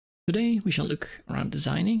Today we shall look around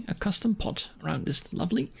designing a custom pot around this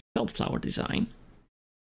lovely felt flower design,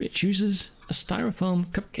 which uses a styrofoam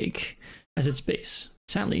cupcake as its base.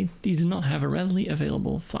 Sadly, these do not have a readily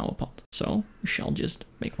available flower pot, so we shall just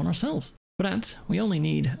make one ourselves. For that, we only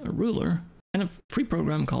need a ruler and a free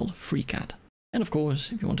program called FreeCAD. And of course,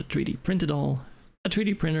 if you want to 3D print it all, a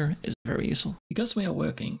 3D printer is very useful. Because we are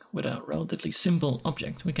working with a relatively simple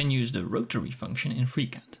object, we can use the rotary function in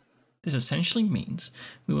FreeCAD. This essentially means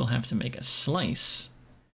we will have to make a slice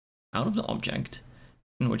out of the object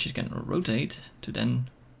in which it can rotate to then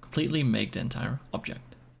completely make the entire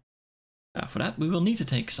object. For that, we will need to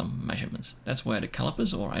take some measurements. That's where the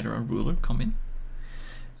calipers or either a ruler come in.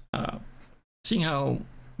 Seeing how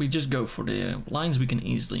we just go for the lines we can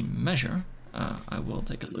easily measure, I will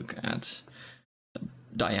take a look at the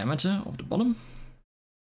diameter of the bottom,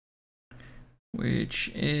 which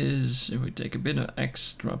is, if we take a bit of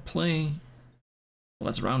extra play,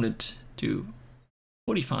 let's round it to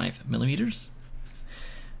 45 millimeters.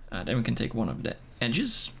 Then we can take one of the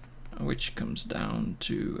edges, which comes down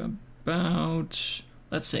to about,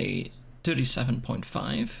 let's say,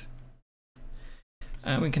 37.5.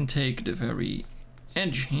 And we can take the very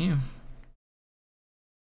edge here,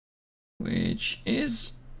 which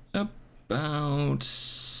is about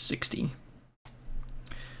 60.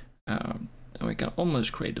 And we can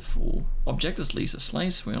almost create the full object, at least a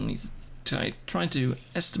slice. We only try to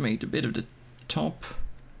estimate a bit of the top.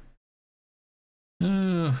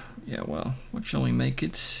 Yeah, well, what shall we make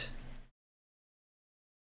it?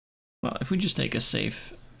 Well, if we just take a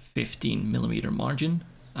safe 15 millimeter margin,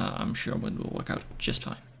 I'm sure it will work out just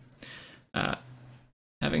fine.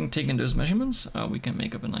 Having taken those measurements, we can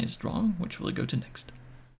make up a nice drawing, which we'll go to next.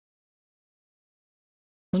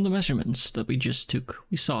 From the measurements that we just took,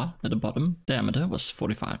 we saw that the bottom diameter was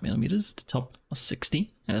 45 millimeters, the top was 60,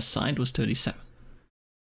 and the side was 37.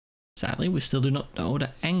 Sadly, we still do not know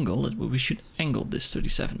the angle at which we should angle this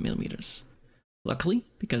 37 millimeters. Luckily,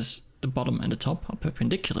 because the bottom and the top are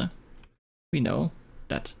perpendicular, we know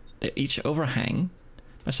that they each overhang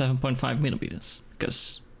by 7.5 millimeters,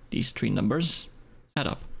 because these three numbers add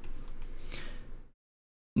up.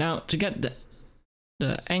 Now, to get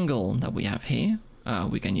the angle that we have here,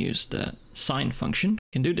 we can use the sine function.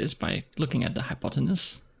 We can do this by looking at the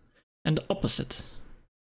hypotenuse and the opposite.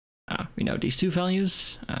 We know these two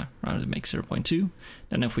values, rounded make 0.2.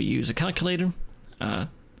 Then if we use a calculator,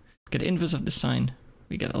 get the inverse of the sine,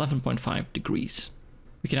 we get 11.5 degrees.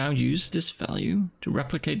 We can now use this value to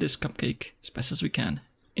replicate this cupcake as best as we can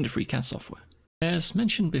in the FreeCAD software. As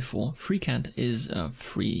mentioned before, FreeCAD is a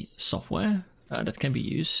free software that can be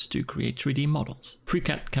used to create 3D models.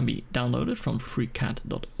 FreeCAD can be downloaded from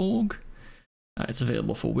freecad.org. It's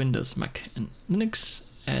available for Windows, Mac, and Linux.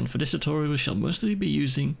 And for this tutorial, we shall mostly be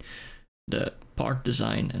using the part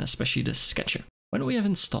design and especially the sketcher. When we have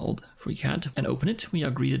installed FreeCAD and open it, we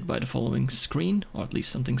are greeted by the following screen, or at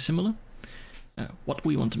least something similar. What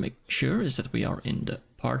we want to make sure is that we are in the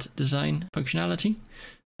part design functionality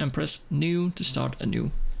and press new to start a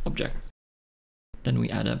new object. Then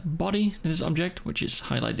we add a body to this object, which is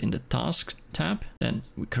highlighted in the task tab. Then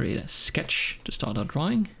we create a sketch to start our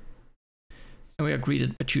drawing. And we are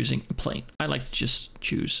greeted by choosing a plane. I like to just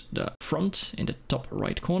choose the front in the top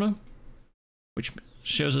right corner, which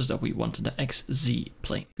shows us that we want the XZ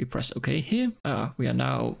plane. We press OK here. We are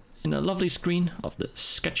now in a lovely screen of the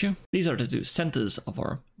sketcher. These are the two centers of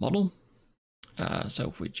our model. So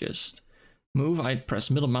if we just move, I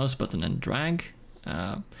press middle mouse button and drag.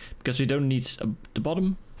 Because we don't need the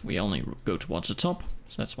bottom, we only go towards the top.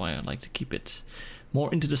 So that's why I like to keep it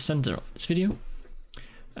more into the center of this video.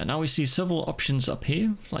 And now we see several options up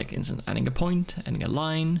here, like instance adding a point, adding a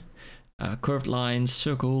line, curved lines,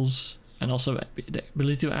 circles, and also the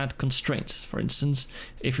ability to add constraints. For instance,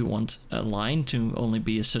 if we want a line to only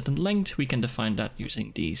be a certain length, we can define that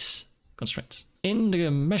using these constraints. In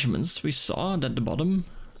the measurements, we saw that the bottom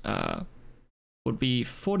would be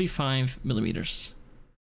 45 millimeters.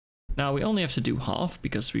 Now we only have to do half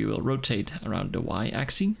because we will rotate around the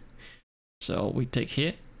y-axis. So we take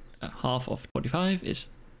here, half of 45 is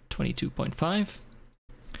 22.5.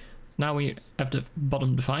 Now we have the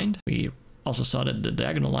bottom defined. We also saw that the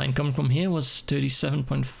diagonal line coming from here was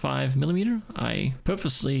 37.5 millimeter. I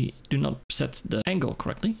purposely do not set the angle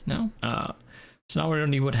correctly now. So now we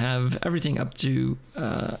only would have everything up to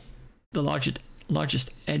the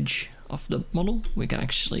largest edge of the model. We can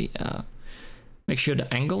actually make sure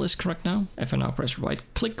the angle is correct now. If I now press right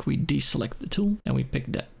click, we deselect the tool and we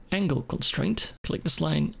pick the angle constraint. Click this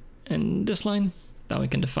line and this line. Now we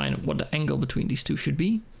can define what the angle between these two should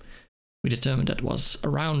be. We determined that was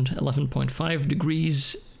around 11.5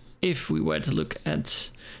 degrees if we were to look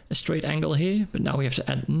at a straight angle here, but now we have to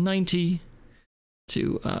add 90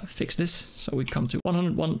 to fix this. So we come to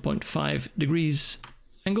 101.5 degrees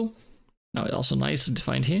angle. Now it's also nicely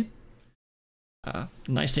defined here.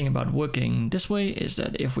 Nice thing about working this way is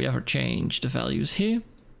that if we ever change the values here,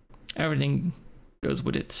 everything goes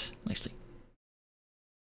with it nicely.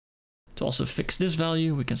 To also fix this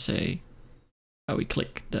value, we can say we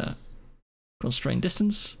click the constraint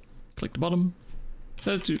distance, click the bottom,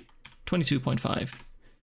 set it to 22.5,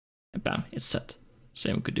 and bam, it's set.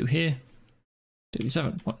 Same we could do here,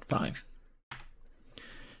 37.5.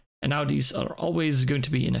 And now these are always going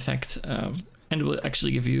to be in effect, and it will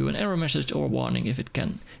actually give you an error message or a warning if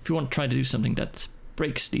you want to try to do something that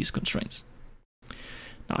breaks these constraints.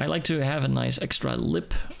 Now I like to have a nice extra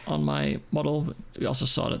lip on my model. We also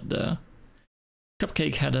saw that the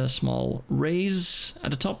cupcake had a small raise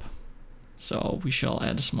at the top, so we shall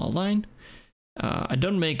add a small line. I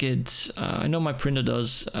don't make it, I know my printer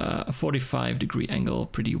does a 45-degree angle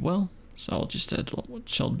pretty well, so I'll just add what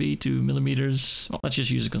shall be 2 millimeters. Well, let's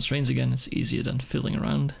just use the constraints again, it's easier than fiddling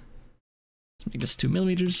around. Let's make this 2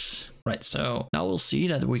 millimeters. Right, so now we'll see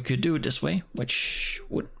that we could do it this way, which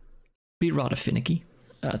would be rather finicky.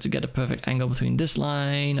 To get a perfect angle between this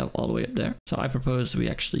line all the way up there. So I propose we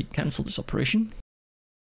actually cancel this operation.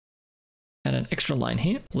 Add an extra line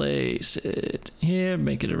here, place it here,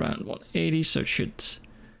 make it around 180, so it should...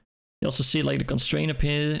 You also see like the constraint up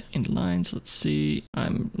here in the lines. Let's see,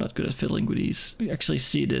 I'm not good at fiddling with these. We actually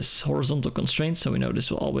see this horizontal constraint, so we know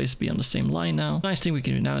this will always be on the same line now. The nice thing we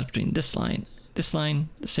can do now is between this line, the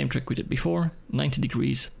same trick we did before, 90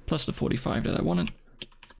 degrees plus the 45 that I wanted.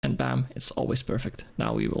 And bam, it's always perfect.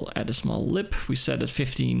 Now we will add a small lip. We said that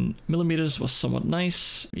 15 millimeters was somewhat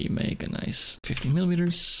nice. We make a nice 15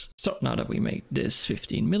 millimeters. So now that we make this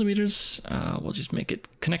 15 millimeters, we'll just make it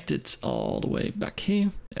connected all the way back here.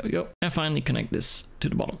 There we go. And finally connect this to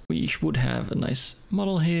the bottom. We would have a nice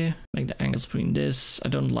model here. Make the angles between this. I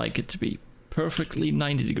don't like it to be perfectly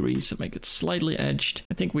 90 degrees, so make it slightly edged.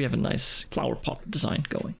 I think we have a nice flower pot design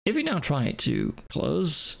going. If we now try to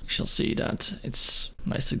close, we shall see that it's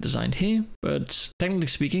nicely designed here, but technically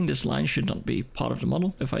speaking, this line should not be part of the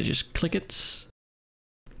model. If I just click it,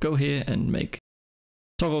 go here and make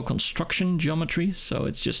toggle construction geometry, so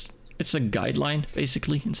it's a guideline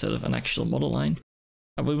basically instead of an actual model line.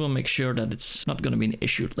 And we will make sure that it's not going to be an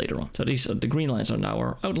issue later on. So these are the green lines are now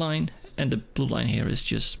our outline, and the blue line here is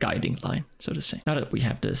just guiding line, so to say. Now that we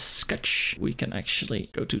have the sketch, we can actually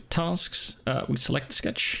go to tasks. We select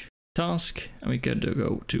sketch, task, and we can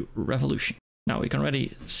go to revolution. Now we can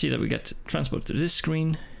already see that we get transported to this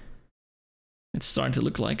screen. It's starting to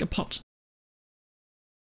look like a pot.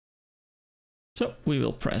 So we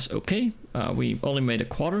will press OK. We only made a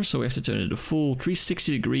quarter, so we have to turn it a full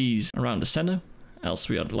 360 degrees around the center. Else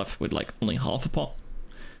we are left with like only half a pot.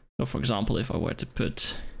 So for example, if I were to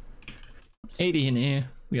put 80 in here,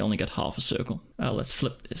 we only get half a circle. Let's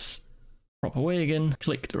flip this proper way again.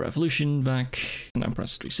 Click the revolution back and then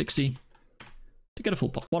press 360 to get a full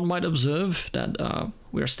pot. One might observe that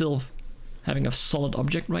we are still having a solid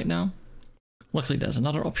object right now. Luckily there's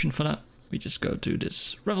another option for that. We just go to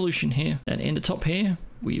this revolution here, and in the top here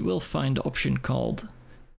we will find the option called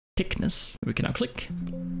thickness. We can now click.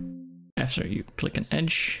 After you click an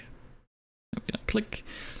edge, we can click,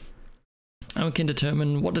 and we can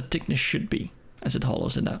determine what the thickness should be as it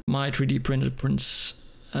hollows it out. My 3D printer prints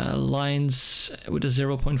lines with a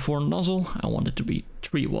 0.4 nozzle. I want it to be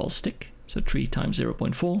 3 walls thick, so 3 times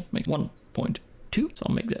 0.4 make 1.2. So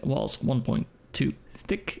I'll make the walls 1.2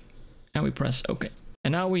 thick, and we press OK.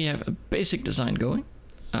 And now we have a basic design going,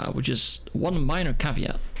 with just one minor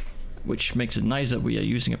caveat, which makes it nice that we are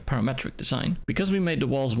using a parametric design. Because we made the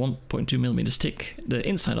walls 1.2 millimeters thick, the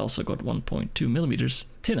inside also got 1.2 millimeters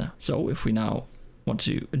thinner. So if we now want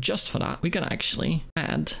to adjust for that, we can actually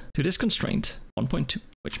add to this constraint 1.2,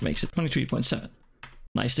 which makes it 23.7.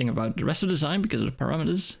 Nice thing about the rest of the design, because of the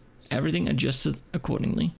parameters, everything adjusted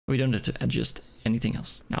accordingly. We don't have to adjust anything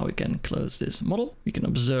else. Now we can close this model. We can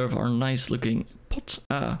observe our nice looking pot,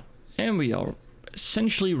 and we are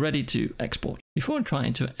essentially ready to export. Before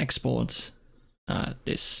trying to export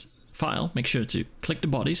this file, make sure to click the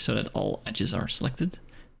body so that all edges are selected.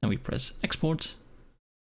 Then we press export.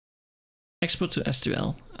 Export to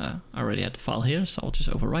STL. I already had the file here, so I'll just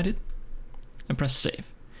overwrite it and press save.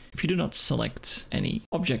 If you do not select any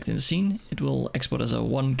object in the scene, it will export as a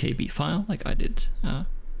 1 KB file, like I did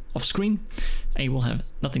off screen, and you will have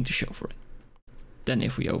nothing to show for it. Then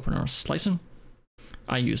if we open our slicer,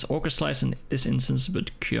 I use Orca Slice in this instance,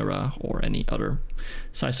 but Cura or any other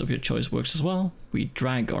size of your choice works as well. We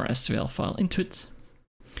drag our STL file into it,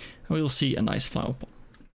 and we will see a nice flower pot.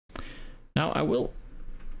 Now I will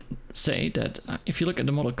say that if you look at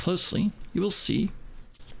the model closely, you will see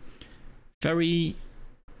very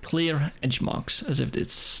clear edge marks, as if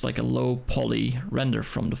it's like a low poly render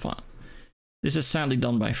from the file. This is sadly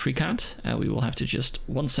done by FreeCAD, and we will have to adjust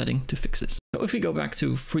one setting to fix it. So if we go back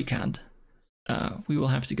to FreeCAD, we will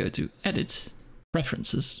have to go to Edit,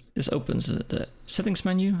 Preferences. This opens the settings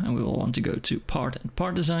menu, and we will want to go to Part and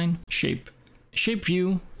Part Design, Shape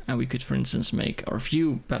View, and we could, for instance, make our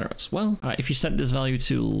view better as well. If you set this value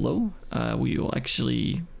to low, we will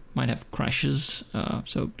actually might have crashes.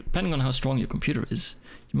 So depending on how strong your computer is,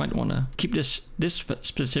 you might want to keep this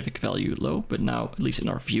specific value low, but now, at least in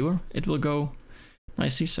our viewer, it will go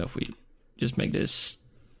nicely. So if we just make this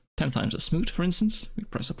 10 times as smooth, for instance, we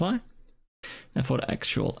press apply. And for the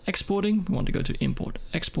actual exporting, we want to go to Import,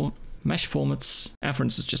 Export, Mesh Formats, and for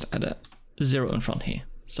instance, just add a 0 in front here.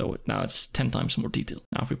 So now it's 10 times more detailed.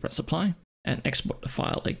 Now if we press apply and export the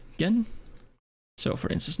file again, so for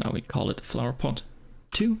instance, now we call it flowerpot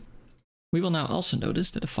 2. We will now also notice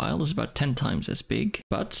that the file is about 10 times as big,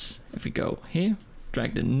 but if we go here,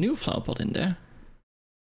 drag the new flowerpot in there,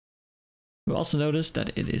 we'll also notice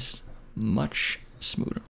that it is much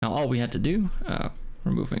smoother. Now all we had to do,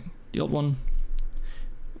 removing the old one,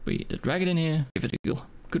 we drag it in here, give it a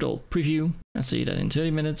good old preview, and see that in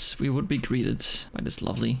 30 minutes we would be greeted by this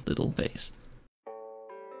lovely little vase.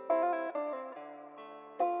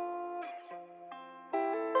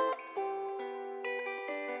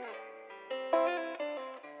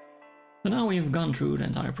 So now we have gone through the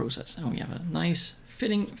entire process, and we have a nice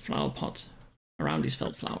fitting flower pot around these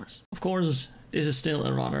felt flowers. Of course, this is still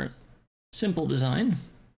a rather simple design,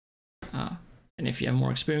 and if you have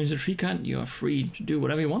more experience with FreeCAD, you are free to do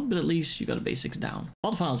whatever you want, but at least you got the basics down.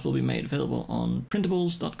 All the files will be made available on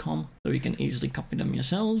Printables.com, so you can easily copy them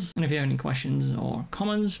yourselves. And if you have any questions or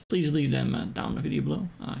comments, please leave them down in the video below.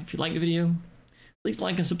 If you like the video, please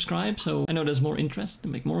like and subscribe, so I know there's more interest to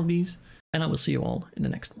make more of these, and I will see you all in the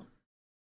next one.